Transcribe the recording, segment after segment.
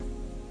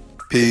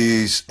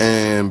Peace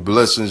and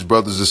blessings,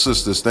 brothers and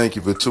sisters. Thank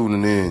you for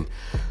tuning in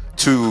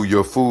to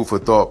your Food for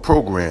Thought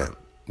program.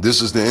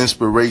 This is the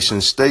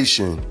inspiration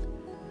station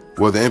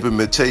where the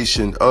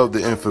implementation of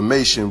the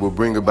information will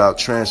bring about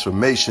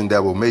transformation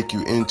that will make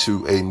you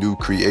into a new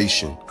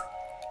creation.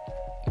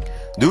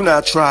 Do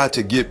not try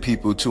to get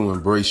people to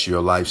embrace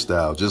your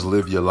lifestyle. Just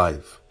live your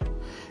life.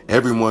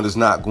 Everyone is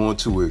not going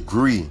to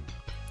agree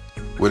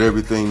with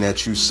everything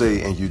that you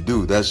say and you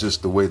do. That's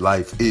just the way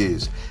life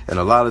is. And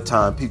a lot of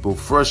time people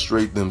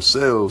frustrate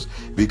themselves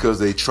because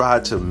they try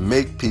to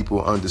make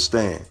people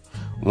understand.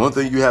 One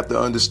thing you have to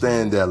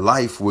understand, that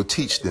life will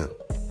teach them.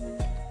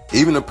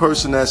 Even a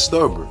person that's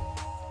stubborn.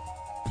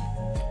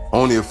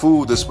 Only a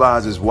fool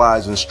despises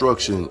wise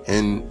instruction,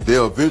 and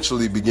they'll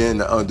eventually begin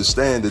to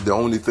understand that the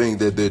only thing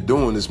that they're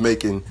doing is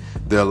making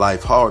their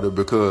life harder,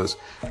 because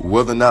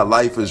whether or not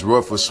life is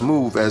rough or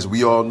smooth, as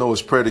we all know,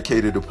 is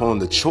predicated upon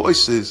the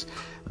choices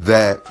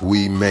that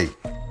we make.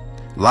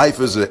 Life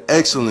is an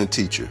excellent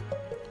teacher.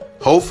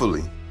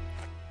 Hopefully,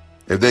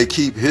 if they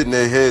keep hitting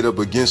their head up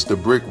against the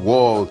brick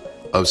wall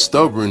of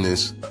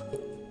stubbornness,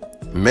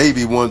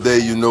 maybe one day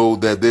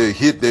that they'll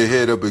hit their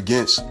head up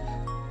against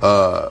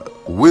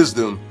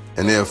wisdom,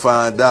 and they'll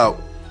find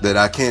out that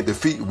I can't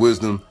defeat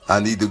wisdom.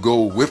 I need to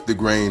go with the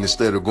grain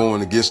instead of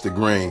going against the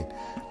grain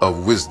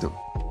of wisdom.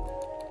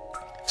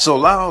 So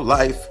allow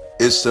life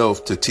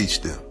itself to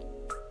teach them.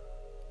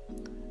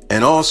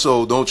 And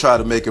also, don't try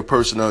to make a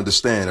person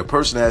understand. A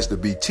person has to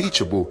be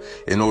teachable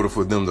in order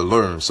for them to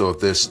learn. So if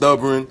they're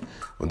stubborn,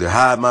 when they're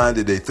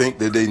high-minded, they think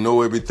that they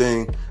know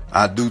everything.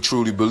 I do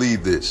truly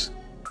believe this.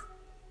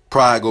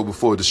 Pride go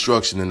before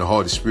destruction, and the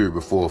haughty spirit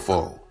before a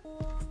fall.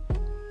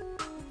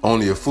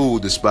 Only a fool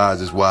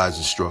despises wise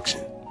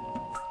instruction.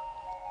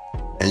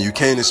 And you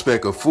can't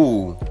expect a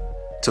fool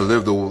to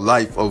live the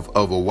life of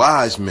a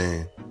wise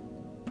man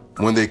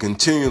when they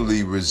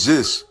continually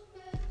resist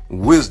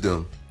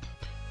wisdom.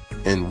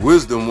 And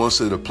wisdom,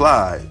 once it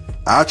applied,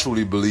 I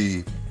truly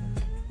believe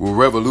will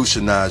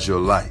revolutionize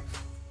your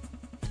life.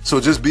 So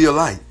just be a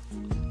light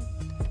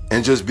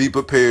and just be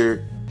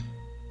prepared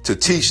to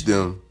teach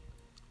them,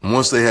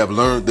 once they have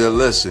learned their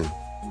lesson,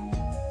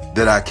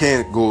 that I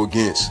can't go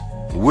against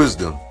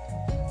wisdom,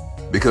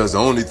 because the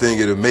only thing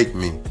it'll make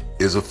me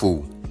is a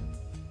fool.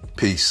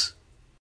 Peace.